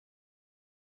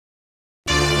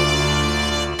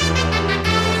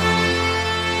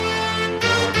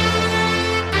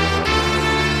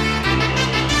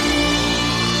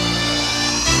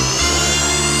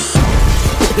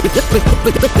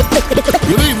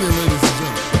Good evening, ladies and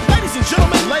gentlemen. Ladies and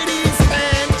gentlemen,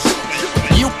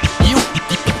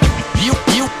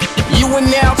 You are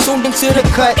now tuned into the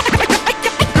cut.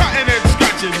 cutting and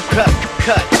scratching. Cut.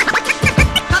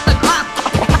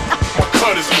 My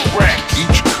cut is correct.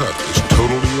 Each cut is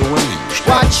totally arranged.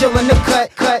 While chillin' the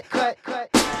cut.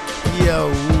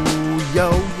 Yo.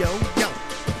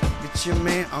 It's your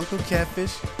man, Uncle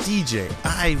Catfish, DJ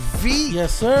IV.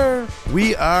 Yes, sir.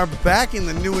 We are back in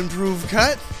the new improved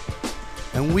cut.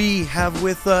 And we have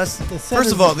with us,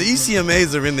 first of all, the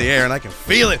ECMAs are in the air and I can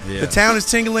feel it. Yeah. The town is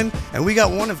tingling and we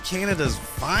got one of Canada's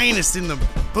finest in the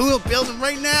building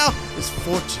right now. It's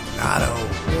Fortunato.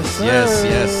 Yes, sir.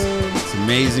 Yes. It's an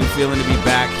amazing feeling to be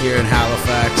back here in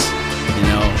Halifax. You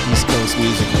know, East Coast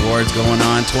Music Awards going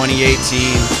on 2018.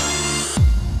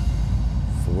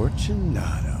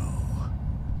 Fortunato.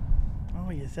 Oh,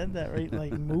 you said that right,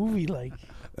 like movie-like.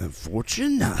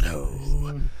 Fortunato.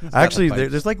 Actually, the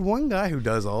pipes. there's like one guy who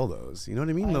does all those. You know what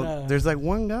I mean? I know. There's like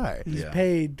one guy. He's Yeah.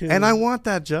 paid, too. And I want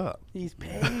that job. He's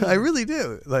paid. I really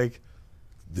do. Like,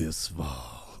 this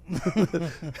fall.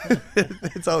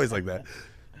 It's always like that.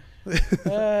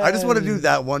 I just want to do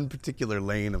that one particular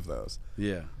lane of those.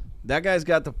 Yeah. That guy's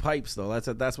got the pipes, though.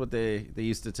 That's what they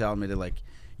used to tell me. They're like,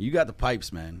 you got the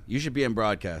pipes, man. You should be in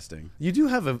broadcasting. You do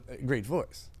have a great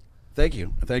voice. Thank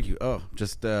you. Oh,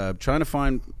 just trying to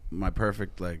find my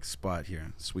perfect like spot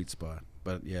here, sweet spot.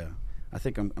 But yeah, I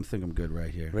think I'm good right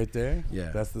here. Right there?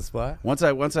 Yeah. That's the spot? Once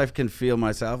I can feel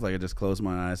myself, like I just close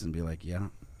my eyes and be like, yeah,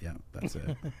 that's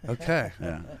it. Okay.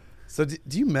 Yeah. So do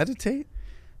you meditate?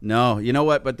 No, you know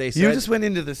what? But they said You just went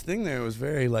into this thing there. It was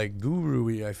very like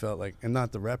guru-y, I felt like. And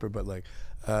not the rapper, but like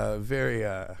very...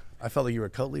 I felt like you were a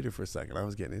cult leader for a second. I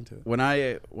was getting into it. when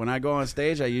I go on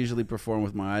stage, I usually perform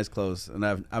with my eyes closed, and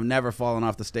I've never fallen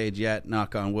off the stage yet,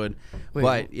 knock on wood. Wait,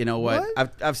 but you know what?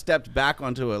 what? I've stepped back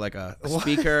onto like a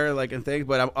speaker, like and things,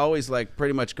 but I'm always like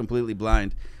pretty much completely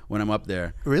blind when I'm up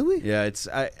there. Really? Yeah,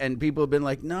 and people have been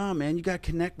like, "No, man, you got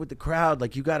to connect with the crowd.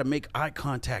 Like you got to make eye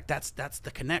contact. That's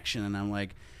the connection." And I'm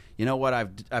like, you know what?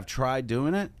 I've tried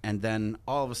doing it, and then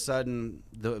all of a sudden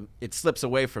it slips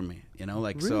away from me. You know,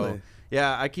 like so. Really?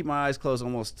 Yeah, I keep my eyes closed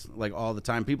almost like all the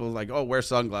time. People are like, "Oh, wear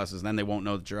sunglasses," and then they won't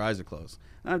know that your eyes are closed.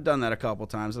 And I've done that a couple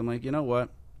times. I'm like, you know what?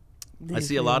 Do I you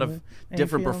see a feel lot it? of Are you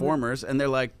different feeling it? performers, and they're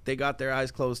like, they got their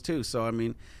eyes closed too. So I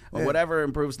mean, Yeah. whatever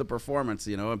improves the performance,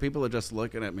 you know. And people are just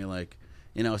looking at me like,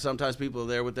 you know, sometimes people are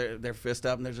there with their fist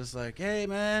up, and they're just like, "Hey,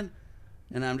 man."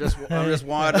 And I'm just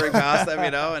wandering past them,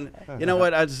 you know, and you know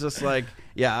what? I was just like,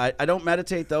 yeah, I don't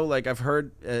meditate though. Like I've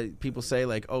heard people say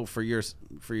like, oh, for your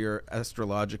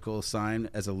astrological sign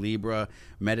as a Libra,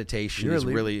 meditation You're a is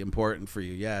Libra? really important for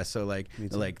you. Yeah, so like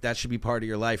that should be part of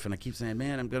your life. And I keep saying,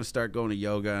 man, I'm gonna start going to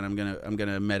yoga and I'm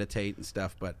gonna meditate and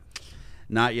stuff, but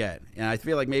not yet. And I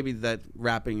feel like maybe that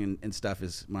rapping and stuff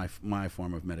is my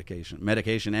form of medication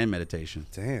and meditation.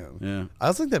 Damn. Yeah. I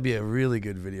also think that'd be a really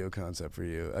good video concept for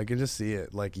you. I can just see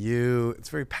it. Like it's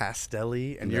very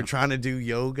pastel-y, and you're trying to do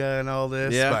yoga and all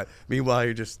this. Yeah. But meanwhile,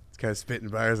 you're just kind of spitting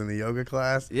bars in the yoga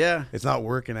class. Yeah. It's not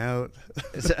working out.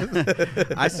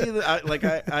 I see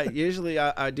that. I usually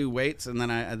do weights, and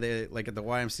then they, like at the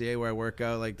YMCA where I work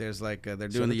out, like there's like they're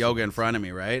doing the yoga in front of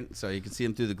me, right? So you can see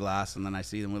them through the glass, and then I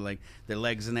see them with like their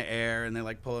legs in the air, and they're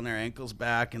like pulling their ankles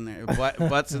back, and their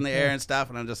butts in the air and stuff,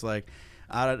 and I'm just like.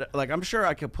 I'm sure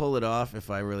I could pull it off if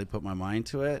I really put my mind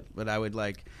to it, but I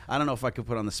don't know if I could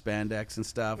put on the spandex and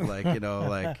stuff, like, you know,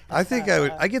 like. I think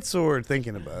I get sore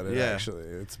thinking about it, Yeah. actually.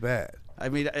 It's bad. I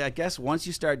mean, I guess once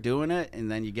you start doing it and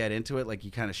then you get into it, like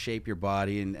you kind of shape your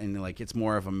body and like it's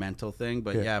more of a mental thing.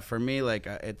 But yeah, for me, like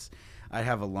I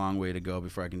have a long way to go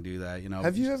before I can do that, you know.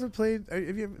 Have you ever played?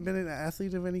 Have you ever been an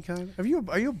athlete of any kind? Are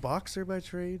you a boxer by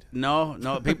trade?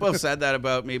 No. People have said that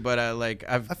about me, but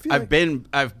I've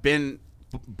been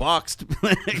boxed.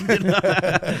 I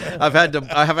have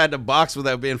had to box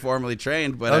without being formally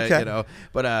trained, but Okay. you know,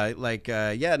 but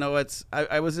yeah, no,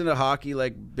 I was into hockey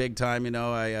like big time, you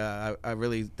know. I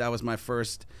really, that was my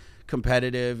first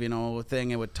competitive, you know,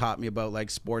 thing. It taught me about like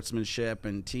sportsmanship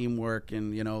and teamwork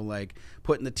and, you know, like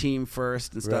putting the team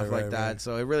first and stuff like that. Right.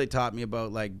 So it really taught me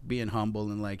about like being humble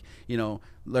and like, you know,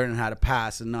 learning how to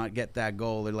pass and not get that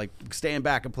goal, or like staying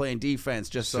back and playing defense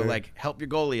just so like help your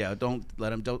goalie out. Don't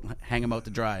hang him out to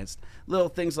dry. It's little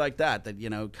things like that you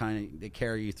know, kind of they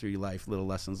carry you through your life, little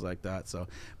lessons like that. So,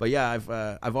 but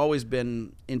yeah, I've always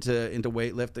been into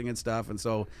weightlifting and stuff, and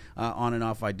so on and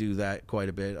off I do that quite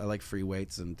a bit. I like free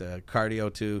weights and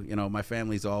cardio too. You know, my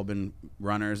family's all been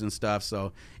runners and stuff,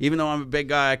 so even though I'm a big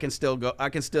guy, I can still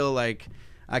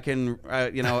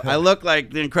I look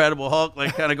like the Incredible Hulk,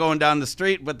 like kind of going down the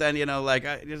street, but then, like,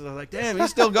 damn, he's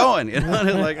still going,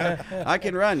 like I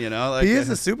can run, like he is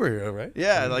a superhero, right?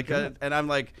 Yeah, like, and I'm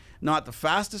like not the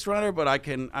fastest runner, but I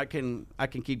can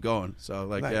keep going. So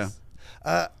like, Nice. yeah.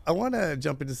 I want to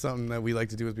jump into something that we like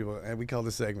to do with people, and we call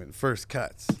this segment First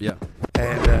Cuts. Yeah.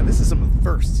 And this is some of the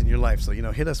firsts in your life, so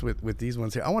hit us with these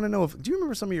ones here. I want to know do you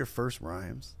remember some of your first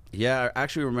rhymes? Yeah, I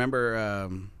actually remember.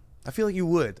 I feel like you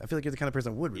would. I feel like you're the kind of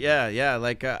person that would. Yeah.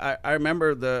 Like I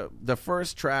remember the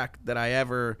first track that I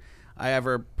ever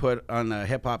put on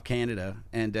Hip Hop Canada,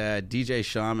 and DJ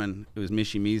Shaman, who was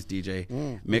Mishi Me's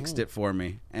DJ, mixed it for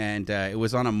me, and it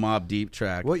was on a Mobb Deep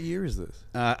track. What year is this?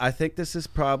 I think this is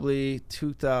probably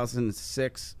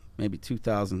 2006, maybe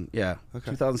 2000. Yeah, okay.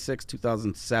 2006,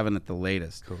 2007 at the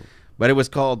latest. Cool. But it was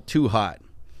called Too Hot,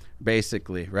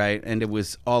 basically, right? And it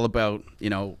was all about,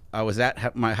 I was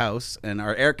at my house and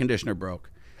our air conditioner broke.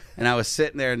 And I was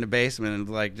sitting there in the basement and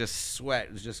like just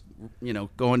sweat was just,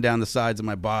 going down the sides of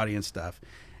my body and stuff.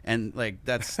 And like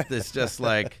that's this just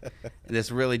like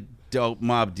this really dope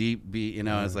Mobb Deep beat,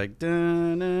 It's like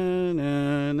dun, dun,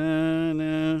 dun, dun,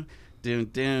 dun, dun,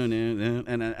 dun, dun,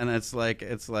 and it's like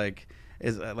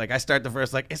I start the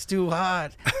verse like it's too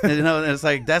hot, and it's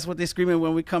like that's what they screaming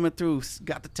when we coming through.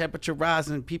 Got the temperature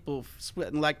rising, people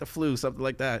sweating like the flu, something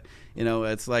like that.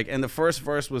 It's like, and the first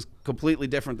verse was completely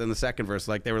different than the second verse.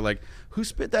 Like they were like, "Who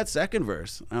spit that second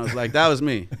verse?" And I was like, "That was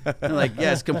me." And like,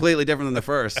 yeah, it's completely different than the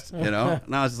first, And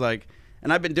I was like,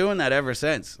 and I've been doing that ever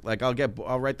since. Like I'll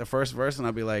write the first verse and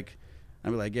I'll be like,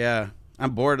 yeah,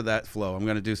 I'm bored of that flow. I'm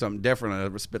gonna do something different.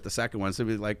 I'll spit the second one. So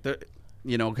it'd be like.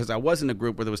 Because I was in a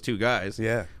group where there was two guys.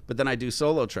 Yeah. But then I do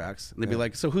solo tracks, and they'd be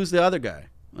like, "So who's the other guy?"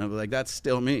 And I'd be like, "That's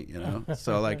still me,"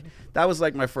 So like that was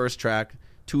like my first track,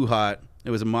 Too Hot. It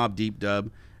was a Mobb Deep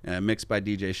dub, mixed by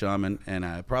DJ Shaman,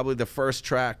 and probably the first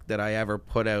track that I ever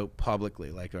put out publicly,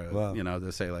 like wow.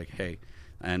 To say like, "Hey,"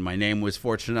 and my name was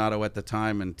Fortunato at the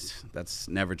time, and that's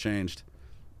never changed.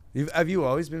 Have you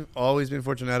always been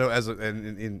Fortunato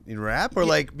in rap, or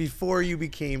like before you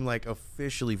became like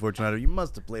officially Fortunato? You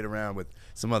must have played around with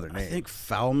some other names. I think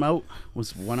Foulmout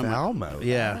was one of my. Foulmout.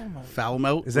 Yeah,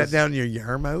 Foulmout. Is that down near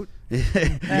Yarmout? You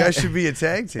guys should be a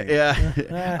tag team.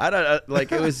 Yeah, I don't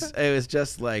like it was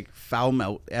just like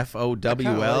Foulmout,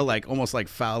 FOWL, like almost like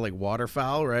foul, like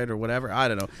waterfowl, right, or whatever. I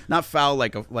don't know, not foul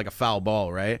like a foul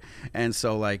ball, right? And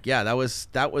so like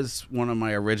that was one of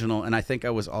my original, and I think I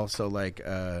was also like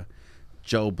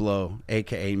Joe Blow,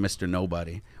 aka Mr.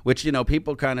 Nobody, which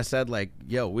people kind of said like,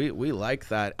 "Yo, we like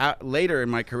that." Later in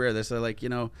my career, they said like,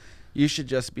 you should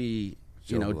just be.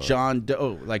 John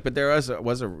Doe, like, but there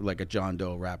was a John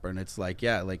Doe rapper, and it's like,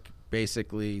 yeah, like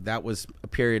basically that was a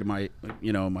period of my,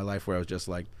 my life where I was just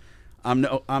like, I'm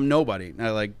nobody.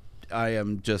 I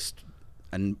am just,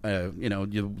 and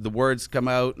the words come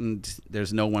out and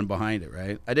there's no one behind it,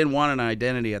 right? I didn't want an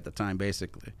identity at the time,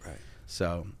 basically. Right.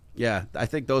 So yeah, I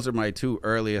think those are my two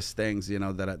earliest things,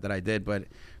 that I did, but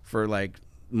for like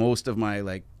most of my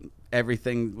like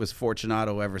everything was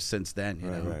Fortunato ever since then.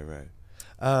 Right.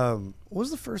 What was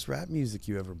the first rap music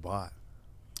you ever bought?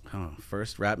 Oh,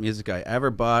 first rap music I ever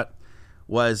bought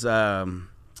was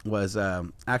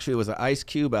actually it was an Ice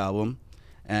Cube album,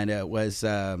 and it was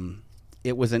an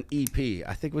EP.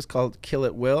 I think it was called Kill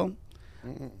It Will.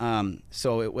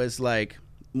 So it was like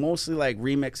mostly like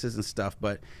remixes and stuff.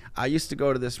 But I used to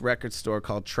go to this record store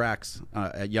called Trax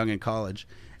at Young in College.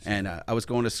 And I was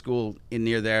going to school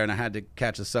near there, and I had to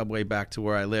catch a subway back to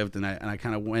where I lived, and I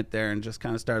kind of went there and just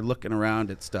kind of started looking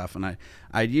around at stuff. And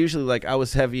I usually like I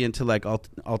was heavy into like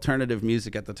alternative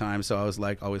music at the time, so I was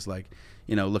like always like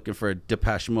looking for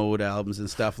Depeche Mode albums and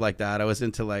stuff like that. I was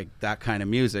into like that kind of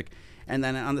music, and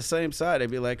then on the same side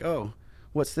I'd be like, "Oh,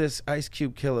 what's this Ice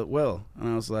Cube Kill It Will?"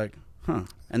 And I was like, "Huh."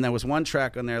 And there was one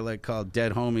track on there like called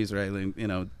Dead Homies, right?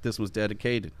 And, this was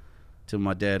dedicated to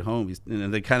my dead homies,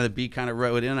 and the beat kind of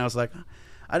wrote in. I was like,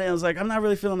 I'm not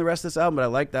really feeling the rest of this album, but I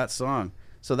like that song.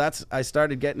 So I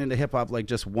started getting into hip hop like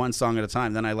just one song at a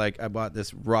time. Then I bought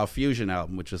this Raw Fusion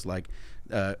album, which is like,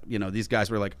 these guys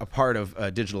were like a part of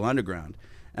Digital Underground,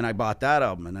 and I bought that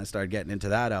album, and I started getting into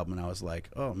that album, and I was like,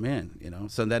 oh man,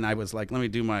 So then I was like, let me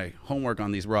do my homework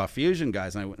on these Raw Fusion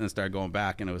guys, and I went and started going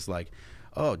back, and it was like,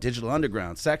 oh, Digital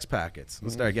Underground, Sex Packets,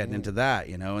 and started getting into that,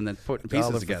 and then putting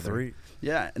pieces together.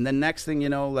 Yeah, and then next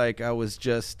thing I was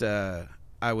just,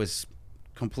 I was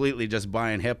completely just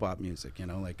buying hip hop music,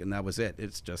 and that was it.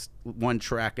 It's just one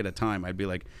track at a time. I'd be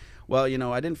like, well,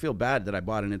 I didn't feel bad that I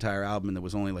bought an entire album and there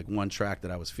was only like one track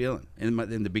that I was feeling. In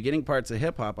the beginning parts of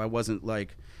hip hop, I wasn't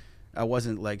like, I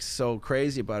wasn't like so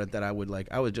crazy about it that I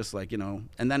would just like, you know,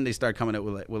 and then they start coming out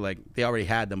with like they already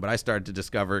had them, but I started to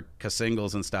discover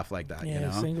singles and stuff like that. Yeah, you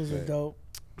know? singles are dope.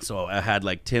 So I had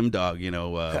like Tim Dog, you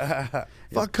know,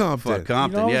 Fuck Compton. Fuck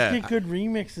Compton, you yeah. always get good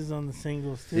remixes on the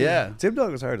singles too. Yeah. Tim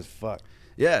Dog was hard as fuck.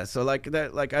 Yeah, so like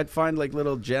that, like I'd find like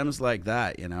little gems like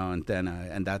that, you know, and then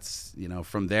and that's, you know,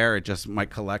 from there it just, my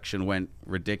collection went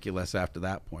ridiculous after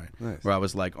that point. Nice. Where I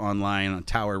was like online on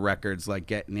Tower Records, like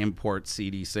getting import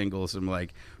CD singles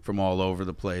from all over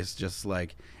the place, just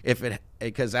like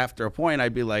because after a point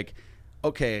I'd be like,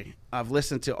 okay, I've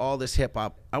listened to all this hip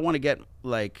hop, I want to get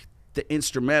like the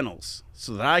instrumentals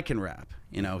so that I can rap.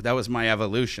 You know, that was my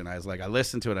evolution. I was like, I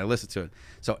listened to it.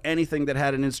 So anything that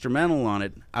had an instrumental on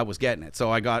it, I was getting it.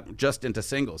 So I got just into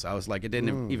singles. I was like, it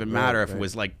didn't even matter if it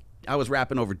was like, I was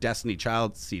rapping over Destiny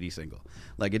Child CD single.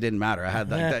 Like, it didn't matter. I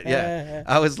had like that. Yeah.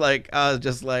 I was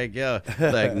just like, yeah,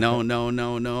 like, no. And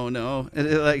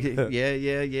like,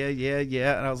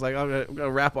 yeah. And I was like, I'm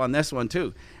gonna rap on this one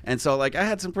too. And so like, I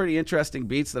had some pretty interesting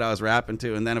beats that I was rapping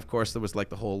to. And then of course there was like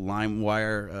the whole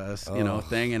LimeWire, you know,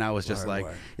 thing. And I was just like,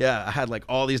 yeah, I had like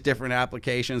all these different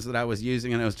applications that I was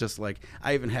using. And I was just like,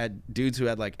 I even had dudes who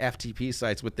had like FTP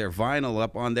sites with their vinyl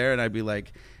up on there. And I'd be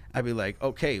like,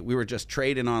 okay, we were just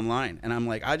trading online. And I'm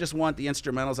like, I just want the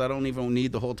instrumentals. I don't even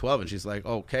need the whole 12. And she's like,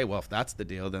 okay, well, if that's the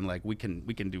deal, then like we can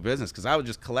do business. Because I was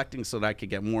just collecting so that I could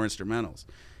get more instrumentals.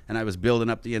 And I was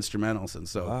building up the instrumentals. And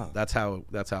so that's how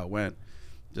it went.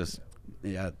 Just,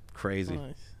 yeah, crazy.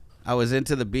 Nice. I was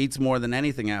into the beats more than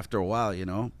anything after a while, you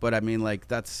know. But I mean, like,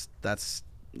 that's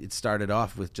it started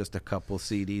off with just a couple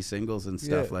CD singles and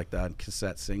stuff like that,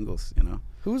 cassette singles, you know.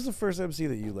 Who was the first MC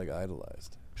that you like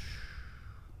idolized?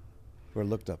 Or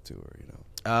looked up to, or you know?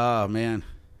 Oh man,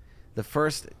 the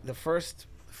first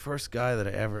guy that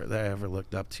I ever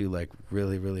looked up to, like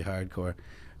really hardcore,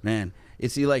 man.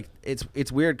 It's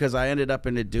weird because I ended up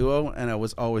in a duo, and I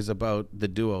was always about the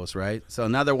duos, right? So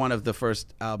another one of the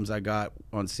first albums I got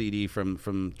on CD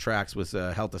from Tracks was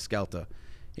Helter Skelter,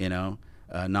 you know,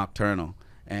 Nocturnal,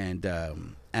 and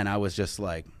I was just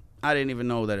like, I didn't even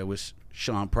know that it was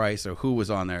Sean Price or who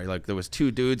was on there. Like, there was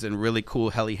two dudes in really cool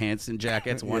Helly Hansen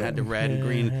jackets. One had the red and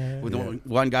green with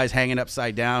one guy's hanging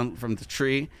upside down from the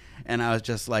tree. And I was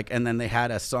just like, and then they had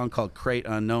a song called Crate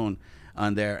Unknown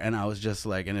on there, and I was just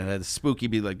like, and it had a spooky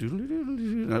beat like,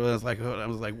 I was like,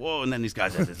 whoa. And then these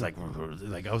guys, it's like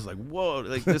I was like, whoa,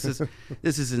 like this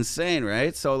is insane,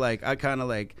 right? So like, I kind of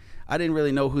like, I didn't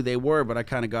really know who they were, but I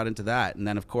kind of got into that. And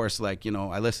then of course, like, you know,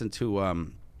 I listened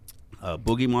to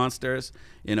Boogie Monsters,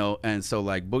 you know, and so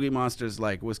like Boogie Monsters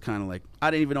like was kind of like, I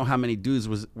didn't even know how many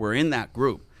dudes were in that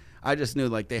group. I just knew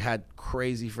like they had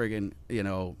crazy friggin', you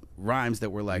know, rhymes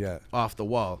that were like off the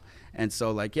wall. And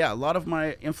so like, yeah, a lot of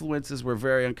my influences were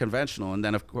very unconventional. And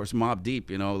then of course Mobb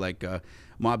Deep, you know, like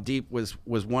Mobb Deep was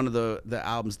one of the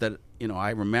albums that, you know,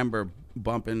 I remember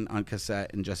bumping on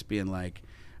cassette and just being like,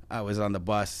 I was on the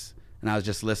bus and I was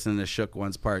just listening to Shook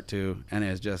One's Part 2, and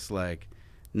it's just like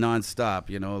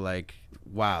nonstop, you know, like,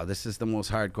 wow, this is the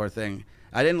most hardcore thing.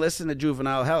 I didn't listen to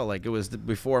Juvenile Hell, like it was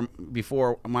before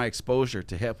my exposure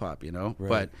to hip hop, you know.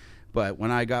 Right. But when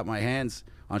I got my hands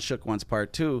on Shook One's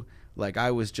Part 2, like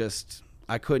I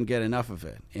couldn't get enough of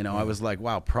it, you know. I was like,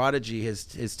 wow, Prodigy,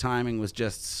 his timing was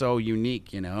just so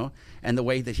unique, you know, and the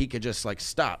way that he could just like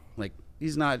stop, like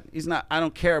he's not, I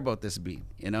don't care about this beat,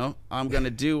 you know. I'm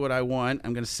gonna do what I want.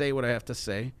 I'm gonna say what I have to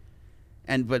say.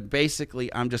 But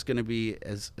basically, I'm just gonna be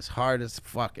as hard as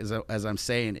fuck as I'm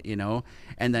saying it, you know.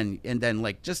 And then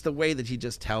like just the way that he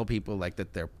just tell people like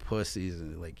that they're pussies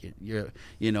and like you're,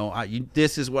 you know,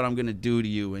 this is what I'm gonna do to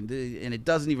you, and it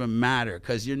doesn't even matter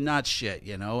because you're not shit,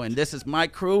 you know. And this is my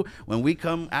crew. When we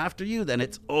come after you, then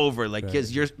it's over, like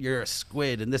because you're a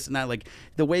squid and this and that. Like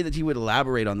the way that he would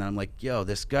elaborate on that, I'm like, yo,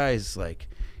 this guy's like,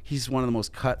 he's one of the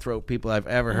most cutthroat people I've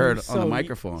ever heard on the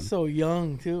microphone. So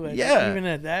young too. Even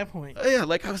at that point. Yeah,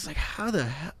 like I was like, how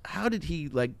did he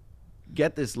like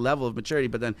get this level of maturity?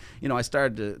 But then, you know, I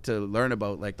started to learn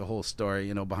about like the whole story,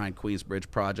 you know, behind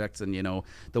Queensbridge projects, and you know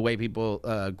the way people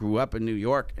grew up in New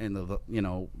York, and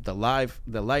the life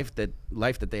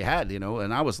that they had, you know.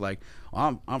 And I was like,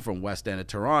 I'm from West End of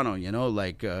Toronto, you know,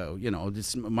 like you know,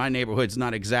 my neighborhood's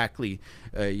not exactly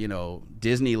you know,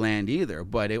 Disneyland either,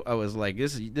 but I was like,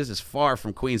 this is far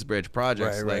from Queensbridge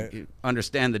projects, like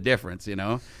understand the difference, you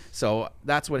know. So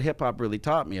that's what hip hop really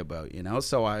taught me about, you know.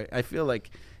 So I feel like,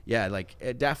 yeah, like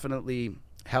it definitely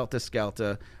Helter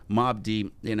Skelter, Mobb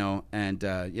Deep, you know, and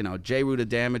you know, J. Ruta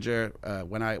Damager.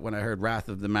 When I heard Wrath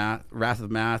of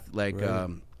Math, like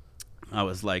I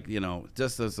was like, you know,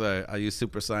 just as I use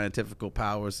super scientifical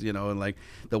powers, you know, and like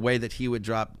the way that he would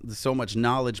drop so much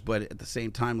knowledge, but at the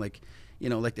same time, like, you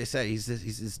know, like they said, he's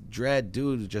this dread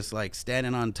dude, just like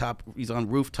standing on top. He's on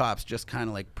rooftops, just kind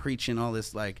of like preaching all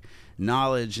this like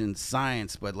knowledge and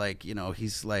science. But like, you know,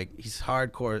 he's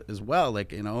hardcore as well.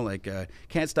 Like, you know, like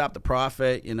Can't Stop the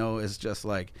Prophet. You know, is just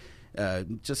like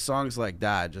just songs like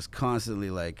that, just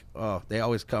constantly like, oh, they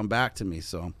always come back to me.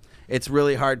 So it's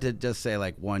really hard to just say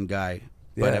like one guy.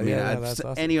 But I mean, that's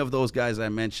awesome. any of those guys I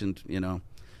mentioned, you know,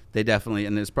 they definitely,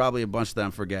 and there's probably a bunch that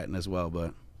I'm forgetting as well,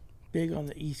 but. Big on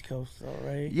the East Coast, though,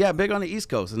 right? Yeah, big on the East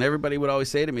Coast, and everybody would always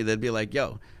say to me, they'd be like,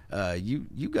 "Yo,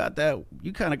 you got that?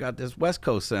 You kind of got this West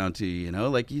Coast sound to you, you know?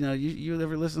 Like, you know, you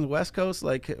ever listen to West Coast?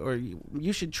 Like, or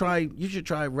you should try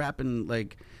rapping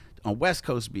like on West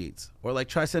Coast beats, or like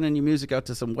try sending your music out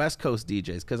to some West Coast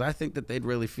DJs, because I think that they'd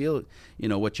really feel, you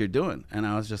know, what you're doing." And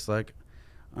I was just like,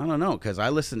 I don't know, because I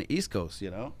listen to East Coast, you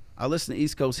know, I listen to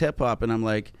East Coast hip hop, and I'm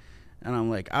like,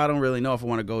 I don't really know if I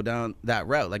want to go down that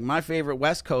route. Like, my favorite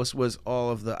West Coast was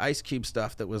all of the Ice Cube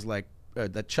stuff that was like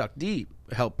that Chuck D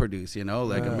helped produce, you know,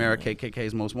 like America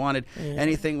KKK's Most Wanted,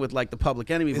 anything with like the Public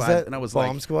Enemy vibe. That and I was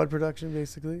Bomb like, Squad production,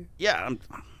 basically? Yeah,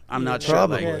 I'm not sure.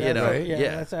 Probably. Like, Yeah, you know, right?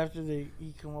 yeah, that's after he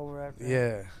come over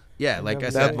after. yeah. Like I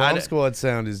That said, Bomb Squad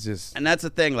sound is just... and that's the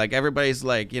thing. Like, everybody's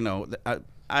like, you know,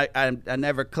 I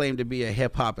never claimed to be a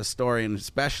hip hop historian,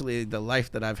 especially the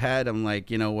life that I've had. I'm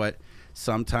like, you know what?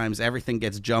 Sometimes everything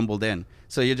gets jumbled in,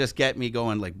 so you just get me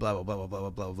going like blah blah blah blah blah blah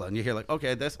blah blah, and you hear like,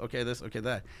 okay, this, okay, this, okay,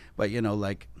 that. But you know,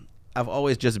 like, I've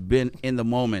always just been in the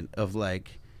moment of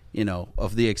like, you know,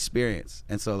 of the experience.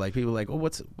 And so like people are like,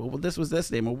 oh, this was this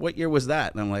name, or what year was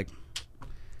that? And I'm like,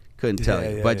 couldn't tell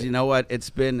you. But you know what? It's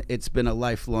been a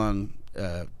lifelong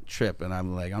trip, and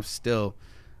I'm like, I'm still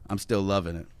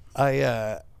loving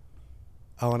it.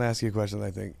 I want to ask you a question that I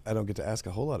think I don't get to ask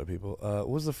a whole lot of people. What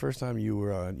was the first time you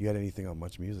had anything on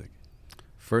Much Music?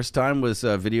 First time was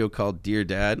a video called Dear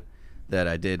Dad that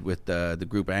I did with the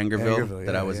group Angerville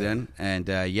that I was in. And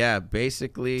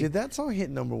basically... Did that song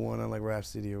hit #1 on like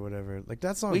Rhapsody or whatever? Like,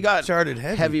 that song we got charted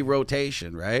heavy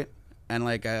rotation, right? And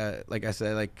like I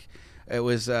said, like, it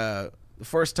was the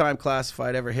first time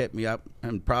Classified ever hit me up,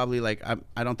 and probably like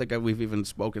I don't think we've even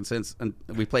spoken since. And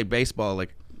we played baseball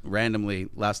like randomly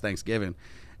last Thanksgiving,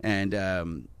 and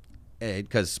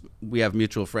because we have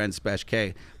mutual friends, Spesh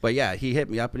K. But yeah, he hit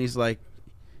me up and he's like,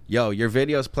 "Yo, your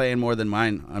video's playing more than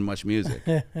mine on Much Music."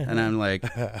 And I'm like,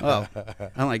 "Oh,"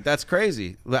 I'm like, "That's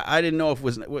crazy." I didn't know if it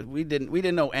was we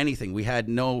didn't know anything. We had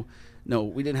no,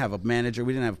 we didn't have a manager,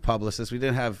 we didn't have a publicist, we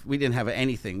didn't have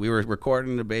anything. We were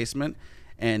recording in the basement,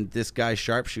 and this guy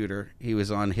Sharpshooter, he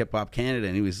was on Hip Hop Canada,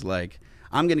 and he was like,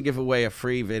 "I'm gonna give away a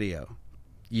free video.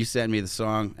 You send me the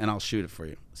song and I'll shoot it for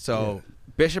you." So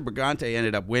Bishop Brigante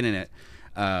ended up winning it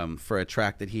for a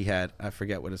track that he had. I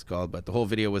forget what it's called, but the whole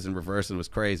video was in reverse and it was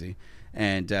crazy.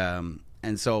 And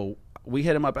so we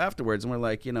hit him up afterwards, and we're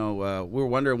like, you know, we were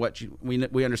wondering what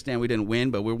we understand we didn't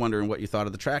win, but we're wondering what you thought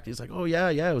of the track. And he's like, "Oh yeah,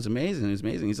 it was amazing. It was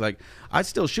amazing." He's like, "I'd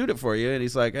still shoot it for you." And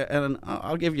he's like, "And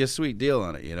I'll give you a sweet deal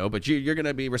on it, you know, but you're going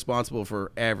to be responsible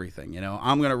for everything, you know.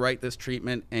 I'm going to write this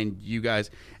treatment, and you guys."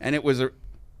 And it was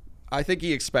I think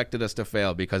he expected us to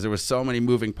fail because there was so many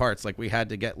moving parts. Like, we had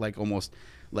to get like almost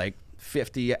like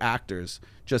 50 actors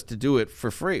just to do it for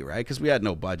free, right? Because we had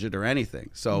no budget or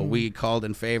anything. So we called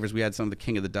in favors. We had some of the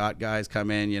King of the Dot guys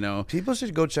come in, you know. People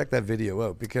should go check that video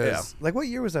out, because like, what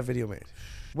year was that video made?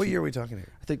 What year are we talking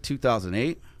here? I think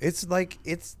 2008. It's like,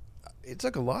 it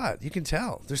took a lot. You can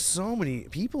tell. There's so many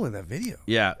people in that video.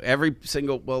 Yeah, every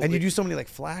single and you do so many like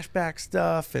flashback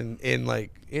stuff, and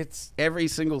like, it's every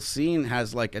single scene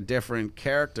has like a different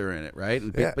character in it, right?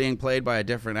 And being played by a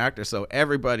different actor. So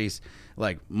everybody's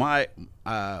like, my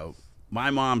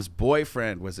mom's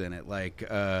boyfriend was in it. Like,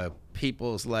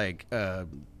 people's like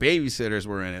babysitters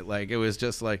were in it. Like, it was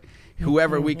just like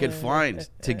whoever we could find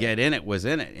to get in it was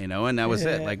in it, you know. And that was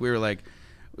it. Like, we were like.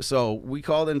 So we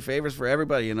called in favors for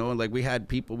everybody, you know, and like, we had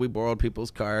people, we borrowed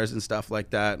people's cars and stuff like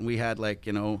that. And we had like,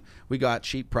 you know, we got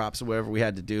cheap props or whatever we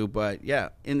had to do. But yeah,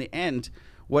 in the end,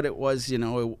 what it was, you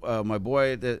know, my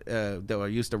boy that I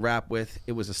used to rap with,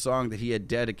 it was a song that he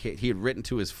had written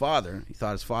to his father. He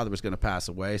thought his father was going to pass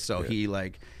away. So he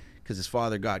like, because his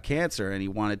father got cancer, and he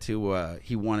wanted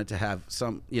to have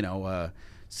some, you know,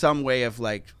 some way of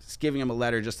like giving him a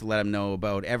letter just to let him know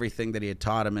about everything that he had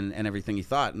taught him and everything he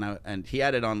thought. And he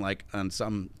had it on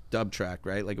some dub track,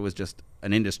 right? Like, it was just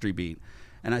an industry beat.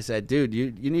 And I said, "Dude,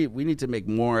 we need to make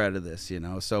more out of this, you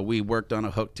know." So we worked on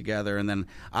a hook together, and then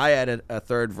I added a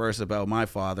third verse about my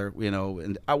father, you know.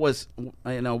 And I was,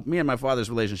 you know, me and my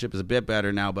father's relationship is a bit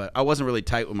better now, but I wasn't really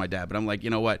tight with my dad. But I'm like, you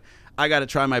know what? I got to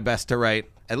try my best to write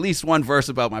at least one verse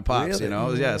about my pops, Really? you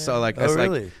know. Yeah. So like, Oh,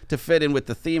 really? like to fit in with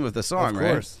the theme of the song, Of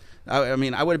right? course. I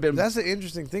mean, I would have been. That's an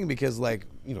interesting thing because, like,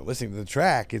 you know, listening to the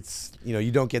track, it's, you know,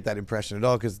 you don't get that impression at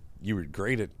all because you were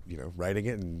great at, you know, writing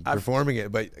it and performing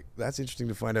it. But that's interesting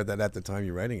to find out that at the time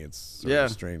you're writing it, it's sort of a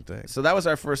strange thing. So that was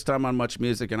our first time on Much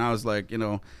Music, and I was like, you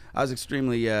know, I was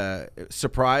extremely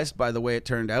surprised by the way it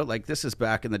turned out. Like, this is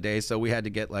back in the day, so we had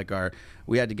to get like our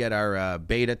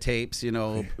beta tapes. You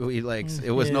know, we like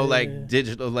it was no like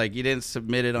digital, like you didn't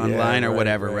submit it online or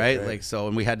whatever, right? Like so,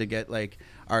 and we had to get like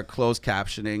our closed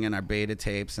captioning and our beta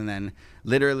tapes, and then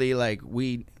literally like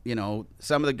we, you know,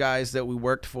 some of the guys that we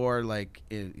worked for, like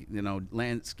you know,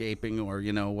 landscaping or,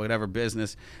 you know, whatever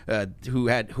business, who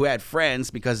had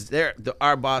friends because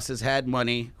our bosses had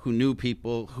money, who knew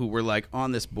people who were like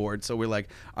on this board. So we're like,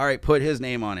 all right, put his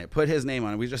name on it.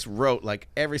 We just wrote like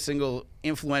every single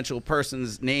influential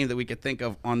person's name that we could think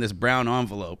of on this brown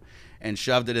envelope and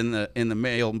shoved it in the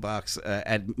mailbox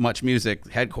at Much Music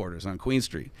headquarters on Queen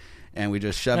Street. And we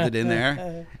just shoved it in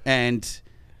there, and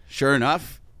sure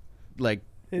enough, like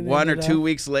 1 or 2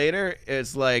 weeks later,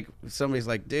 it's like somebody's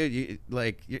like, "Dude,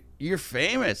 you're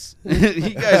famous. You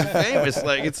guys are famous."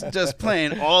 Like, it's just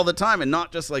playing all the time, and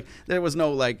not just like there was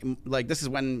no like this is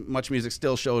when Much Music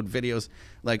still showed videos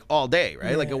like all day,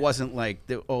 right? Like, it wasn't like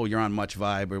you're on Much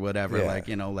Vibe or whatever. Like,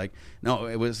 you know, like no,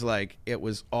 it was like it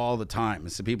was all the time.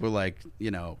 And so people were like,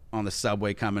 you know, on the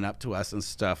subway coming up to us and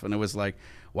stuff, and it was like,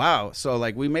 wow. So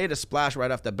like we made a splash right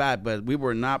off the bat, but we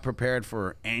were not prepared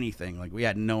for anything. Like, we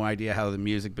had no idea how the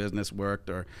music business worked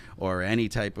or any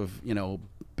type of, you know,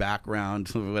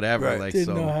 background or whatever. Right. Like, Didn't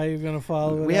so know how you're gonna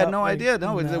follow it. we had no up. idea.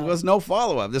 No, there was no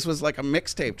follow up. This was like a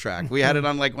mixtape track. We had it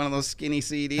on like one of those skinny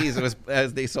CDs. It was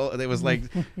as they sold. It was like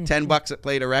 $10 it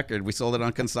played a record. We sold it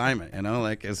on consignment. You know,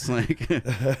 like it's like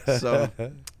so.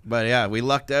 But yeah, we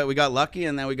lucked out. We got lucky,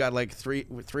 and then we got like three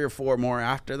or four more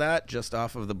after that, just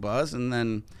off of the buzz, and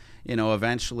then, you know,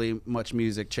 eventually Much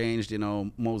Music changed. You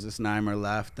know, Moses Neimer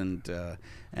left, and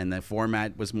the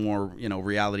format was more, you know,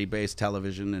 reality-based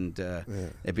television, and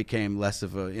it became less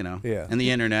of a, you know, and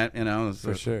the internet, you know,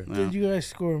 for sure. You know. Did you guys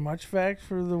score Much Fact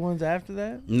for the ones after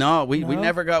that? No, we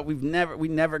never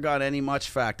got any Much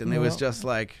Fact, and it was just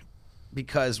like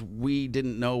because we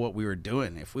didn't know what we were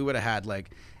doing. If we would have had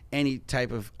like any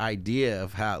type of idea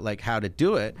of how to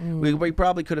do it, we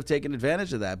probably could have taken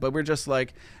advantage of that. But we're just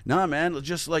like, nah, man,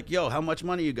 just like, yo, how much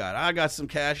money you got? I got some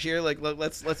cash here. Like,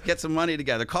 let's get some money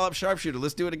together. Call up Sharpshooter.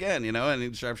 Let's do it again, you know.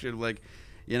 And Sharpshooter, like,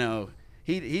 you know,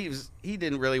 he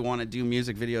didn't really want to do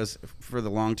music videos for the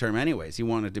long term anyways. He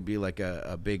wanted to be like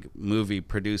a big movie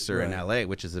producer in LA,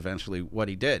 which is eventually what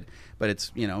he did. But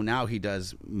it's, you know, now he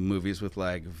does movies with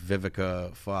like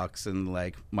Vivica Fox and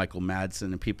like Michael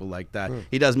Madsen and people like that.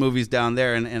 He does movies down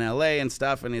there in LA and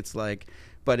stuff, and it's like,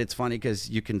 but it's funny because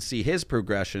you can see his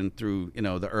progression through, you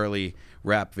know, the early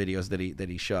rap videos that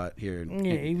he shot here.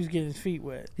 Yeah, he was getting his feet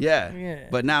wet. Yeah.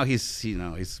 But now he's, you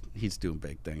know, he's doing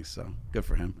big things, so good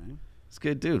for him, man. It's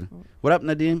good, dude. What up,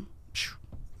 Nadim?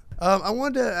 I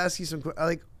wanted to ask you some.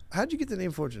 Like, how'd you get the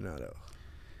name Fortunato?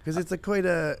 Because it's quite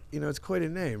a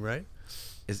name, right?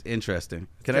 It's interesting.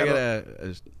 Can I get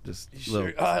a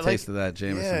little taste of that,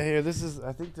 Jameson? Yeah, here. This is.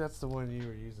 I think that's the one you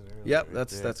were using earlier. Yep, right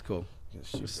that's cool.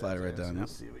 Just slide it right down.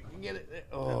 Let's see if we can get it.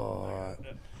 Oh,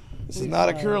 this is not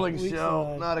a curling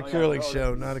show. Not a curling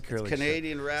show. Not a curling show.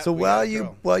 Canadian rap. So while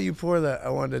you pour that, I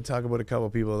wanted to talk about a couple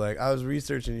people. Like, I was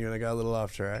researching you, and I got a little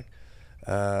off track.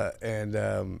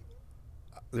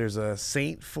 There's a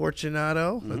Saint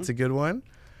Fortunato. That's a good one.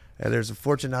 And there's a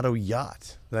Fortunato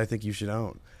yacht that I think you should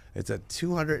own. It's a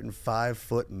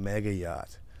 205-foot mega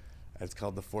yacht. It's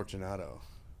called the Fortunato.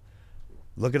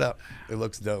 Look it up. It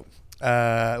looks dope.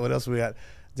 What else we got?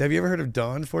 Have you ever heard of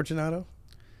Don Fortunato?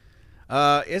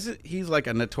 Isn't he's like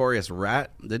a notorious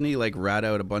rat? Didn't he like rat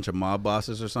out a bunch of mob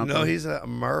bosses or something? No, he's a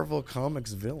Marvel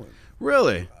Comics villain.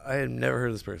 Really? I had never heard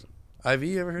of this person. Have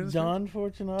you ever heard of this Don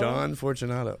Fortunato? Don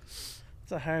Fortunato.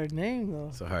 It's a hard name, though.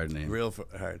 It's a hard name. Real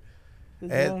hard.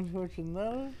 Don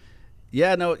Fortunato?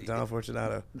 Yeah, no. Don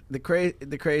Fortunato. The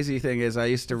crazy thing is, I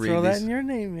used to read Throw that these. in your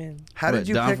name, man. How did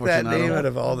you Don pick Fortunato? that name out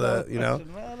of all the, you know?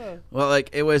 Well,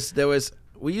 like there was.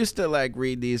 We used to like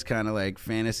read these kind of like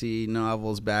fantasy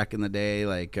novels back in the day,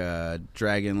 like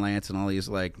Dragonlance and all these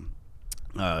like.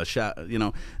 You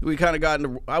know, we kind of got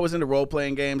into. I was into role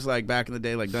playing games like back in the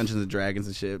day, like Dungeons and Dragons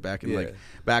and shit. Back in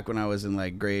back when I was in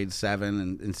like grade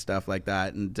 7 and stuff like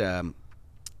that. And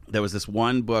there was this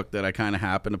one book that I kind of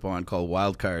happened upon called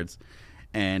Wild Cards,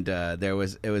 and there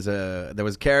was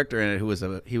a character in it who was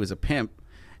a pimp,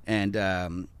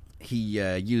 and he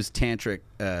used tantric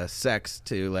sex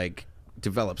to like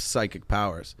develop psychic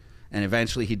powers, and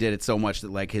eventually he did it so much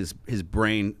that like his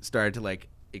brain started to like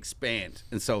expand,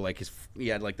 and so like he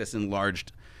had like this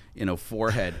enlarged,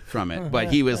 forehead from it.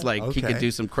 But he was like, he could Okay.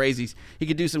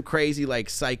 do some crazy like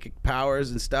psychic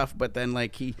powers and stuff. But then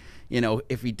like he,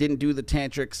 if he didn't do the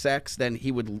tantric sex, then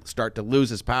he would start to lose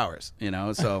his powers.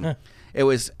 So I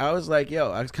was like,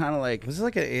 yo, I was kind of like, Was this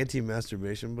like an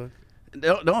anti-masturbation book?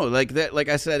 no, like that, like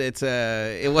I said,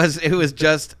 it was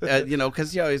just,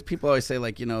 because people always say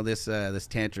like, this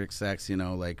tantric sex,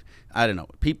 like, I don't know,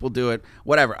 people do it,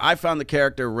 whatever. I found the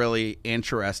character really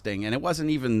interesting, and it wasn't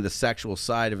even the sexual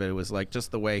side of it. It was like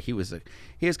just the way he was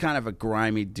kind of a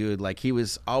grimy dude. Like he'd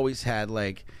always have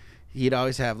like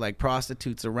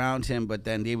prostitutes around him, but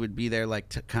then they would be there like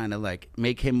to kind of like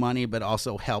make him money, but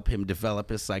also help him develop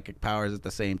his psychic powers at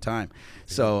the same time.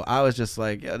 So I was just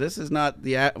like, yeah, this is not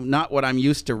what I'm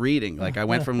used to reading. Like I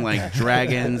went from like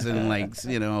dragons and like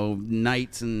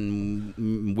knights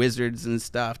and wizards and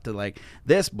stuff to like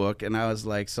this book, and I was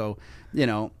like, so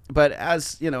but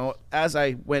as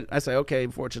I went, I say, okay,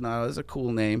 Fortunato is a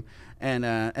cool name.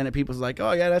 And people's like,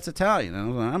 oh yeah, that's Italian. And I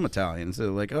was like, I'm Italian.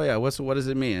 So like, oh yeah, what does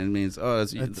it mean? It means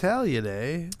it's Italian,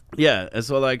 eh? yeah. And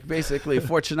so like basically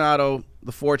Fortunato,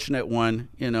 the fortunate one.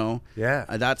 Yeah.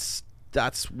 That's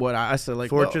what I said. Like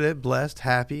Fortunate, blessed,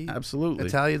 happy. Absolutely.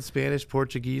 Italian, Spanish,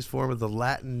 Portuguese form of the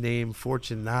Latin name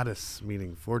Fortunatus,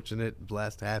 meaning fortunate,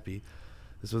 blessed, happy.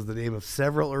 This was the name of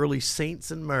several early saints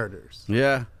and martyrs.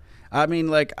 Yeah, I mean,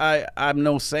 like I'm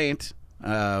no saint.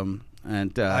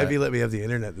 And Ivy let me have the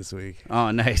internet this week.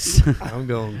 Oh, nice. I'm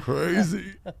going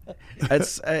crazy.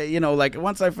 It's like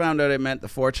once I found out it meant the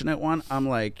fortunate one, I'm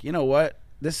like, you know what?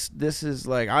 This is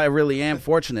like, I really am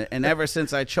fortunate. And ever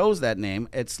since I chose that name,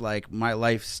 it's like my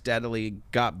life steadily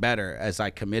got better as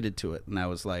I committed to it. And I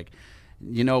was like,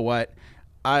 you know what?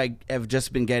 I have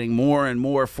just been getting more and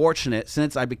more fortunate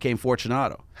since I became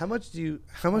Fortunato. How much do you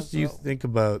think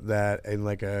about that in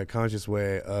like a conscious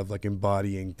way of like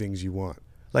embodying things you want?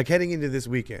 Like heading into this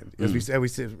weekend, as we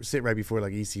sit right before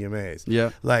like ECMAs.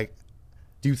 Yeah. Like,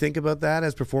 do you think about that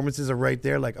as performances are right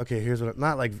there? Like, okay, here's what.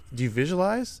 Not like, do you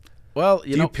visualize? Well, do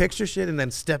you picture shit and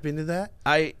then step into that?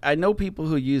 I know people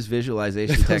who use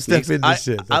visualization techniques. Step into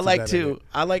shit. I like to.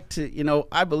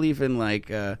 I believe in like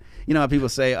how people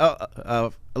say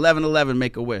 11:11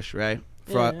 make a wish, right?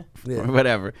 For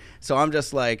whatever. So I'm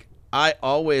just like I'm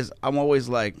always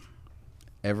like.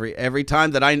 Every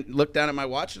time that I look down at my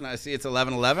watch and I see it's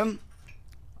 11:11,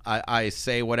 I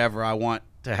say whatever I want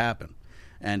to happen.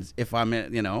 And if I'm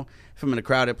in a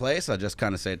crowded place, I just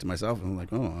kind of say it to myself. I'm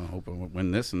like, oh, I hope I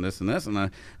win this and this and this. And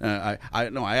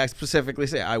I specifically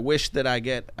say, I wish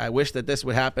that this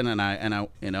would happen, and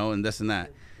this and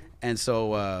that. And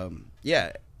so I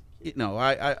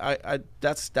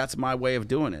that's my way of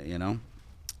doing it.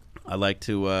 I like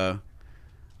to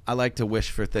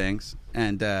wish for things,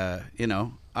 and I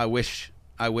wish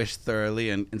thoroughly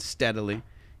and steadily,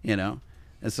 and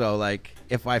so like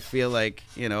if I feel like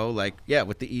with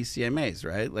the ECMAs,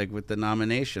 right, like with the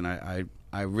nomination, I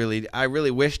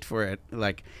really wished for it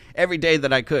like every day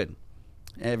that I could,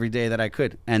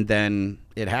 and then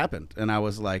it happened, and I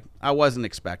was like, I wasn't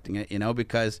expecting it,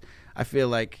 because I feel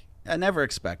like I never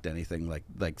expect anything like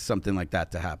something like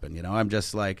that to happen. I'm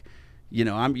just like,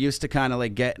 I'm used to kind of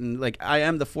like getting like, I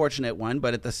am the fortunate one,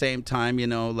 but at the same time,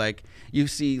 like you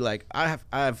see, like I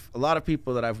have a lot of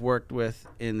people that I've worked with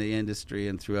in the industry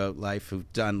and throughout life who've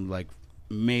done like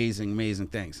amazing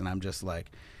things, and I'm just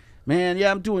like, man,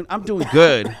 yeah, I'm doing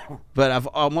good, but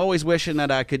I'm always wishing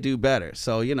that I could do better.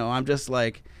 So I'm just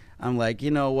like,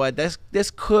 what,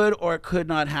 this could or could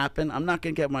not happen. I'm not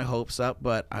gonna get my hopes up,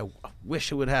 but I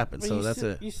wish it would happen. But so that's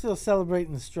it. You're still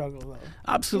celebrating the struggle, though.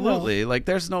 Absolutely. Like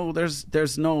there's no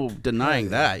denying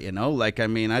that. Like I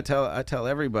mean, I tell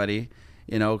everybody,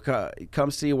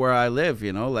 come see where I live.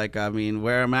 Like I mean,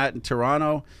 where I'm at in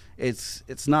Toronto,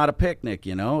 it's not a picnic.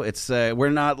 It's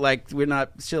we're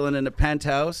not chilling in a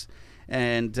penthouse.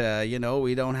 And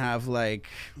we don't have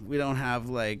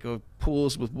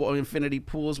pools with infinity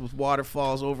pools with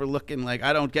waterfalls overlooking. Like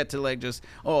I don't get to like just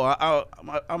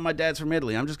my dad's from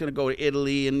Italy. I'm just gonna go to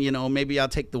Italy and maybe I'll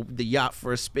take the yacht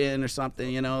for a spin or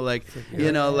something. The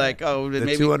maybe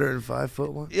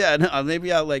 205-foot one. Yeah, no,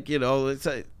 maybe I'll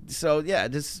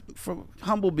just from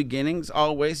humble beginnings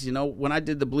always. When I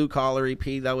did the Blue Collar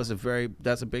EP,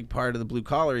 that's a big part of the Blue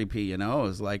Collar EP. It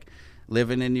was like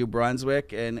living in New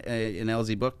Brunswick and in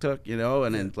Elsiebucktuk, and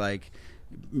then like,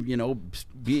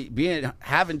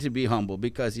 having to be humble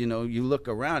because you look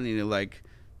around and you're like,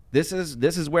 this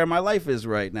is where my life is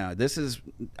right now.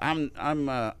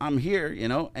 I'm here,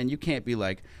 and you can't be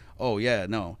like, oh yeah,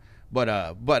 no, but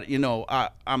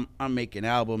I'm making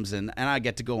albums and I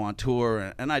get to go on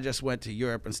tour and I just went to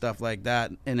Europe and stuff like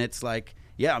that, and it's like,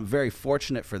 yeah, I'm very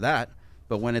fortunate for that,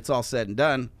 but when it's all said and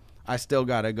done, I still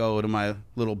got to go to my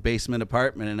little basement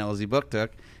apartment in LZ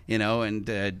Booktook, you know, and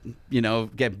you know,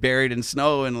 get buried in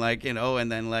snow and like, you know,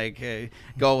 and then like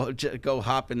go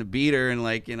hop in the beater and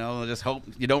like, you know, just hope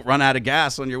you don't run out of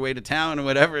gas on your way to town or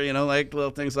whatever, you know, like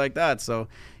little things like that. So,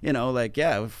 you know, like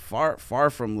yeah, far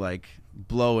from like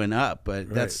blowing up, but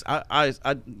that's I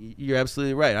you're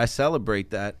absolutely right. I celebrate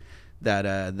that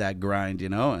grind, you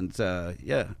know, and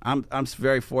yeah, I'm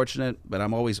very fortunate, but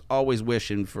I'm always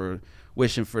wishing for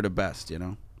the best, you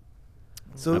know.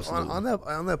 So Absolutely.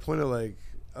 on that point of like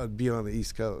being on the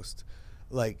East Coast,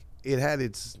 like it had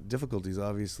its difficulties,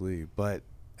 obviously, but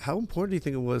how important do you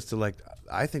think it was to like?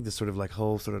 I think this sort of like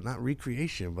whole sort of not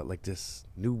recreation, but like this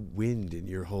new wind in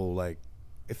your whole like.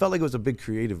 It felt like it was a big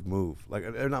creative move, like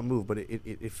or not move, but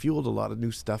it fueled a lot of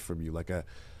new stuff from you, like a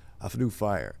new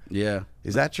fire. Yeah,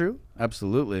 is that true?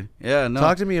 Absolutely. Yeah. No.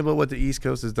 Talk to me about what the East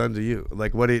Coast has done to you,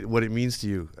 like what it means to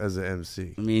you as an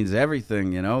MC. It means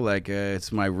everything, you know. Like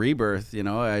it's my rebirth, you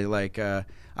know.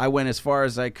 I went as far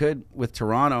as I could with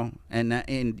Toronto,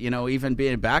 and you know, even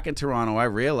being back in Toronto, I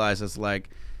realized it's like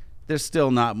there's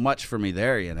still not much for me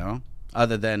there, you know,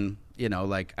 other than, you know,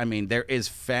 like, I mean, there is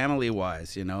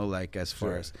family-wise, you know, like as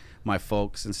far as my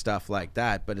folks and stuff like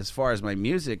that. But as far as my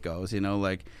music goes, you know,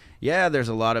 like, yeah, there's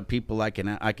a lot of people I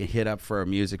can hit up for a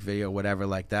music video, whatever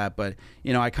like that. But,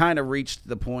 you know, I kind of reached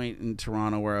the point in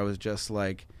Toronto where I was just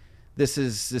like, this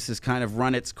is kind of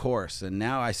run its course. And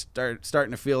now I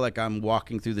starting to feel like I'm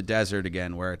walking through the desert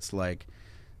again, where it's like,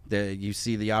 you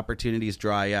see the opportunities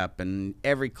dry up. And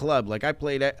every club, like I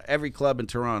played at every club in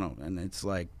Toronto, and it's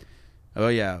like, oh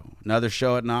yeah, another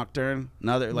show at Nocturne,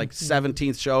 another like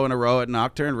 17th show in a row at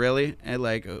Nocturne, really? And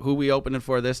like, who we opening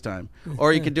for this time?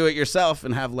 Or you could do it yourself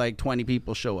and have like 20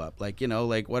 people show up, like, you know,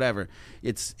 like whatever.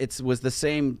 It was the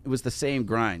same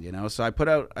grind, you know. So I put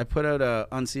out a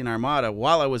Unseen Armada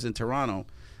while I was in Toronto,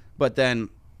 but then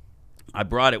I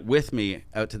brought it with me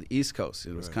out to the East Coast.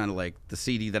 It was kind of like the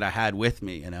CD that I had with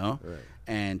me, you know. Right.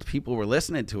 And people were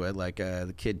listening to it, like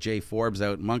the kid Jay Forbes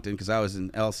out in Moncton, because I was in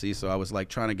LC, so I was like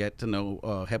trying to get to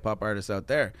know hip-hop artists out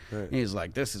there. Right. And he's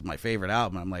like, this is my favorite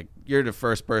album. I'm like, you're the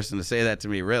first person to say that to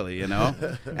me, really, you know.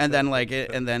 And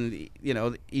then you know,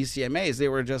 the ECMAs, they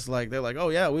were just like, they're like, oh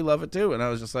yeah, we love it too. And I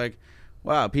was just like,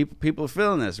 wow, people are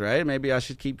feeling this, right? Maybe I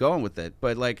should keep going with it.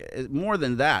 But like more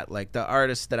than that, like the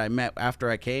artists that I met after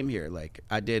I came here, like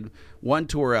I did one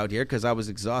tour out here because I was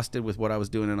exhausted with what I was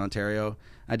doing in Ontario.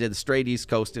 I did the straight East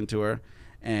Coasting tour,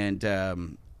 and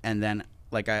then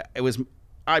like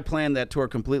I planned that tour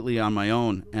completely on my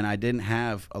own, and I didn't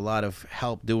have a lot of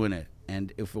help doing it.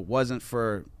 And if it wasn't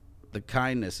for the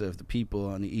kindness of the people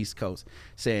on the East Coast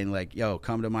saying like, yo,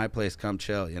 come to my place, come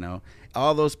chill, you know,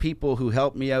 all those people who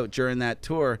helped me out during that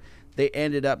tour, they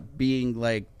ended up being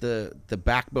like the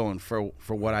backbone for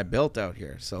what I built out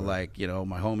here. So like, you know,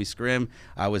 my homie Scrim,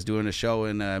 I was doing a show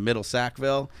in Middle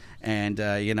Sackville, and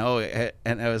you know,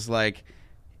 and I was like,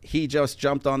 he just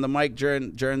jumped on the mic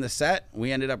during the set.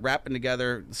 We ended up rapping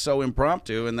together so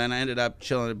impromptu, and then I ended up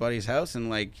chilling at a buddy's house, and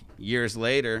like years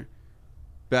later,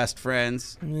 best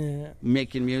friends,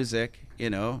 making music, you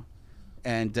know.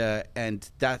 And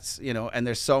that's, you know, and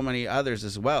there's so many others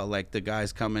as well, like the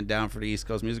guys coming down for the East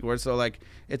Coast Music Awards. So like,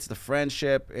 it's the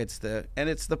friendship,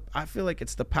 I feel like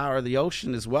it's the power of the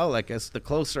ocean as well. Like as the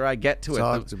closer I get to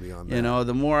Talk it, to me on that. you know,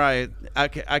 the more I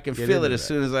can feel it as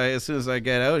soon as I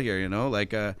get out here, you know,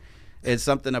 like it's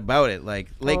something about it. Like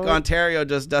Lake Ontario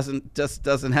just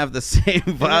doesn't have the same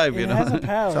vibe, you know. It has a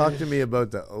power. Talk to me about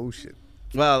the ocean.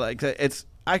 Well, like it's.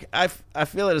 I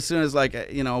feel it as soon as,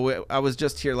 like, you know, I was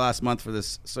just here last month for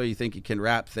this So You Think You Can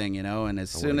Rap thing, you know, and as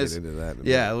soon as get into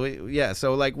that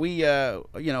so like we you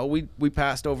know, we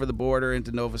passed over the border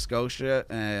into Nova Scotia,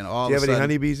 and all do you of have a any sudden,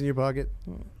 honeybees in your pocket?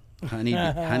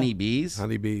 honeybees?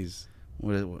 Honeybees.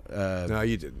 No,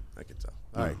 you didn't. I can tell.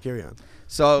 All right, carry on.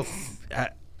 So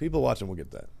People watching will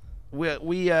get that.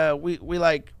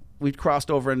 we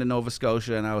crossed over into Nova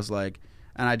Scotia, and I was like,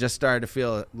 and I just started to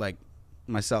feel like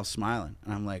myself smiling,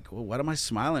 and I'm like, well, what am I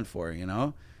smiling for, you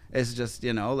know? It's just,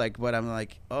 you know, like, but I'm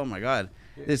like, oh my god,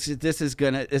 this is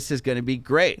gonna be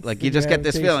great. Like, you just get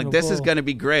this feeling, this is gonna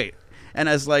be great. And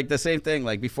I was like, the same thing,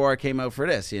 like before I came out for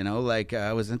this, you know, like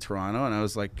I was in Toronto, and I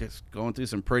was like going through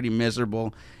some pretty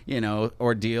miserable, you know,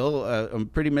 ordeal,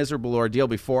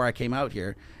 before I came out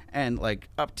here. And like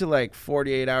up to like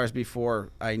 48 hours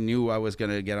before I knew I was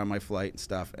gonna get on my flight and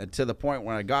stuff, and to the point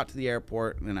when I got to the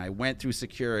airport and I went through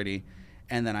security,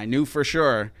 and then I knew for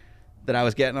sure that I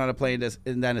was getting on a plane.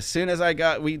 And then as soon as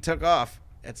we took off,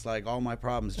 it's like all my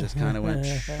problems just kind of went,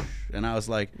 and I was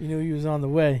like, You knew he was on the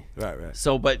way. Right.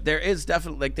 so, but there is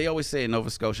definitely, like they always say in Nova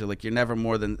Scotia, like you're never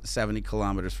more than 70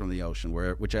 kilometers from the ocean,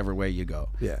 whichever way you go.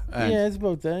 Yeah. And Yeah, it's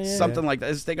about that. Yeah. something like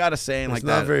that. They got a saying It's like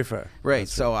not that. very far. Right.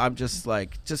 So I'm just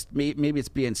like, maybe it's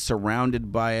being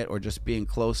surrounded by it or just being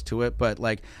close to it. But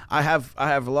like I have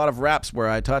a lot of raps where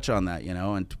I touch on that, you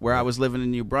know, and where I was living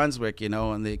in New Brunswick, you know,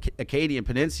 on the Acadian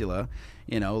Peninsula,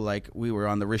 you know, like we were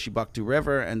on the Rishi-Bucktoo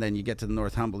River, and then you get to the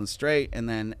Northumberland Strait, and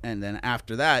then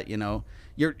after that, you know,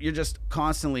 you're just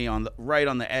constantly right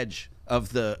on the edge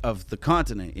of the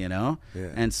continent, you know.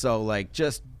 Yeah. And so like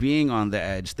just being on the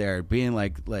edge there, being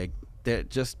like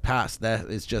just past that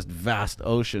is just vast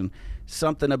ocean.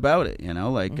 Something about it, you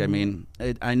know. Like I mean,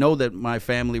 I know that my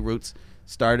family roots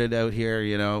started out here,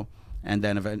 you know, and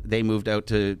then they moved out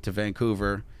to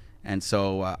Vancouver. And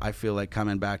so I feel like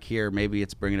coming back here, maybe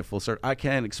it's bringing it full circle. I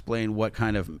can't explain what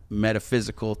kind of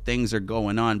metaphysical things are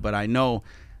going on, but I know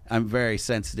I'm very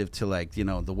sensitive to, like, you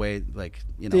know, the way, like,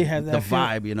 you know, They have the that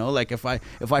vibe, you know, like if I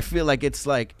feel like it's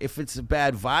a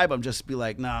bad vibe, I'm just be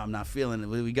like, nah, I'm not feeling it.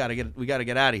 We gotta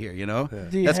get out of here, you know.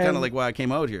 Do you That's kind have- of like why I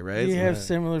came out here, right? Do you So- have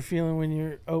similar feeling when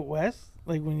you're out west,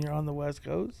 like when you're on the West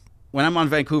Coast? when I'm on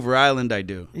Vancouver Island, I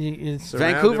do. It's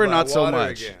Surrounded Vancouver, by not so water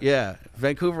much. again. Yeah,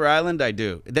 Vancouver Island, I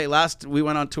do. We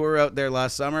went on tour out there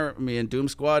last summer, me and Doom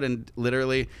Squad, and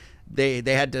literally, they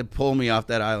had to pull me off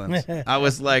that island. I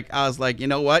was like, you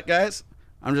know what, guys,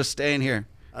 I'm just staying here.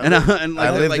 I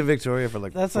lived like, in Victoria for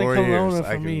like That's like 4 Kelowna years. for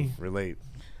I can me. relate.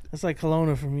 It's like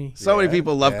Kelowna for me. so many Yeah,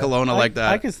 people love yeah. Kelowna like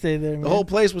that. I could stay there. Man. The whole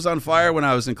place was on fire when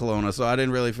I was in Kelowna, so I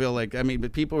didn't really feel like. I mean,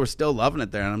 but people were still loving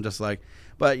it there, and I'm just like,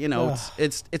 but you know,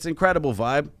 it's incredible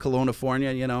vibe,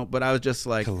 Kelowna, you know. But I was just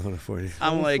like, Kelowna for you.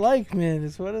 I'm It's like, man,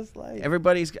 it's what it's like.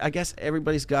 I guess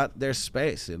everybody's got their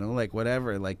space, you know, like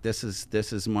whatever. Like this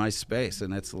is my space,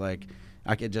 and it's like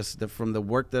I could just from the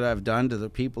work that I've done to the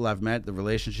people I've met, the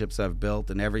relationships I've built,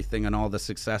 and everything, and all the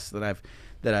success that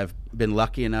I've been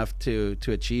lucky enough to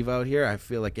achieve out here. I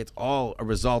feel like it's all a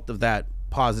result of that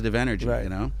positive energy, Right. you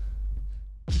know.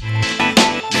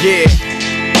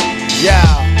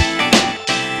 Yeah.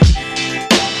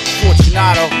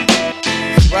 Fortunato.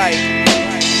 That's right.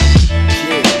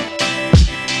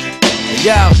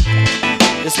 Yeah.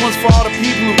 Yo. This one's for all the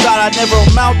people who thought I'd never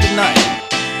amount to nothing.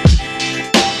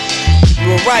 You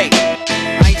were right.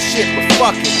 I ain't shit, but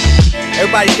fuck it.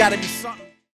 Everybody's gotta be something.